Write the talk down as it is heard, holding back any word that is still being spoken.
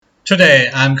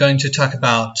Today I'm going to talk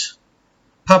about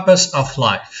purpose of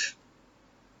life.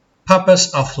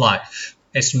 Purpose of life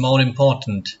is more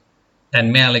important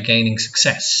than merely gaining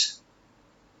success.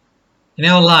 In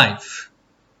our life,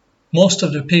 most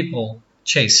of the people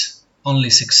chase only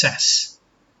success,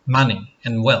 money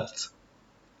and wealth.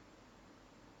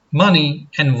 Money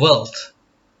and wealth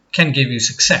can give you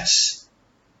success,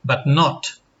 but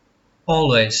not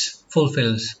always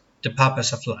fulfills the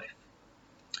purpose of life.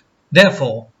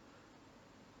 Therefore,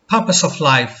 purpose of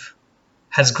life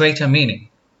has greater meaning.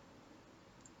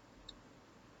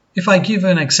 If I give you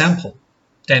an example,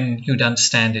 then you'd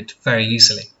understand it very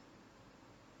easily.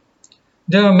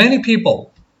 There are many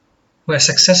people who are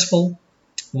successful,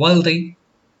 wealthy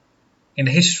in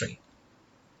history.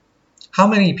 How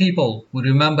many people would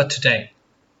remember today?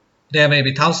 There may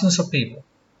be thousands of people,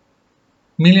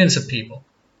 millions of people,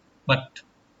 but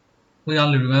we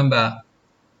only remember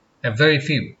a very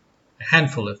few, a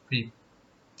handful of people.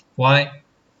 Why?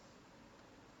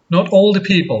 Not all the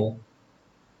people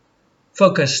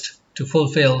focused to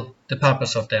fulfill the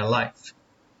purpose of their life.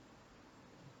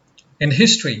 In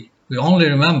history, we only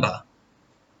reward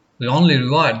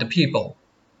the people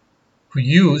who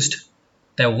used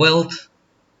their wealth,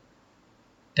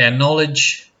 their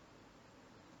knowledge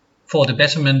for the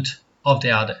betterment of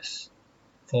the others,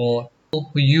 for who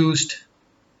used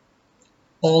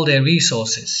all their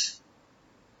resources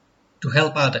to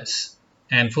help others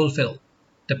and fulfill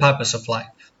the purpose of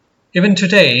life. Even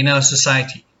today in our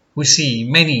society, we see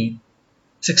many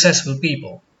successful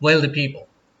people, wealthy people,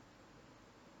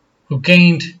 who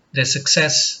gained their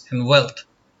success and wealth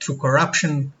through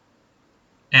corruption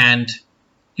and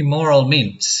immoral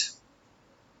means.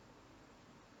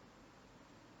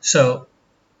 So,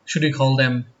 should we call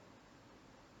them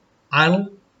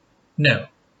idle? No.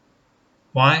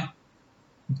 Why?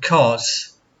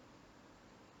 Because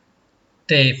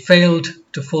they failed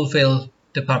to fulfill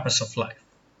the purpose of life.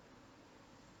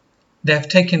 They have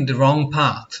taken the wrong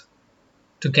path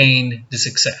to gain the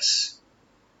success.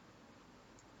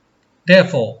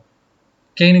 Therefore,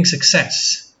 gaining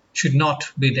success should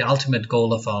not be the ultimate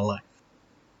goal of our life.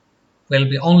 We'll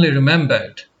be only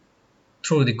remembered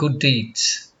through the good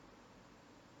deeds,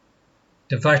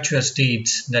 the virtuous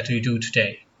deeds that we do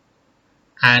today.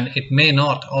 And it may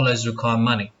not always require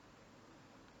money.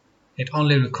 It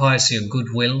only requires your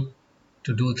goodwill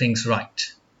to do things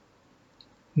right.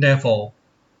 Therefore,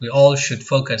 we all should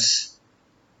focus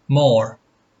more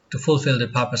to fulfill the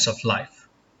purpose of life,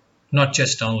 not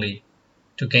just only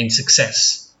to gain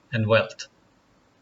success and wealth.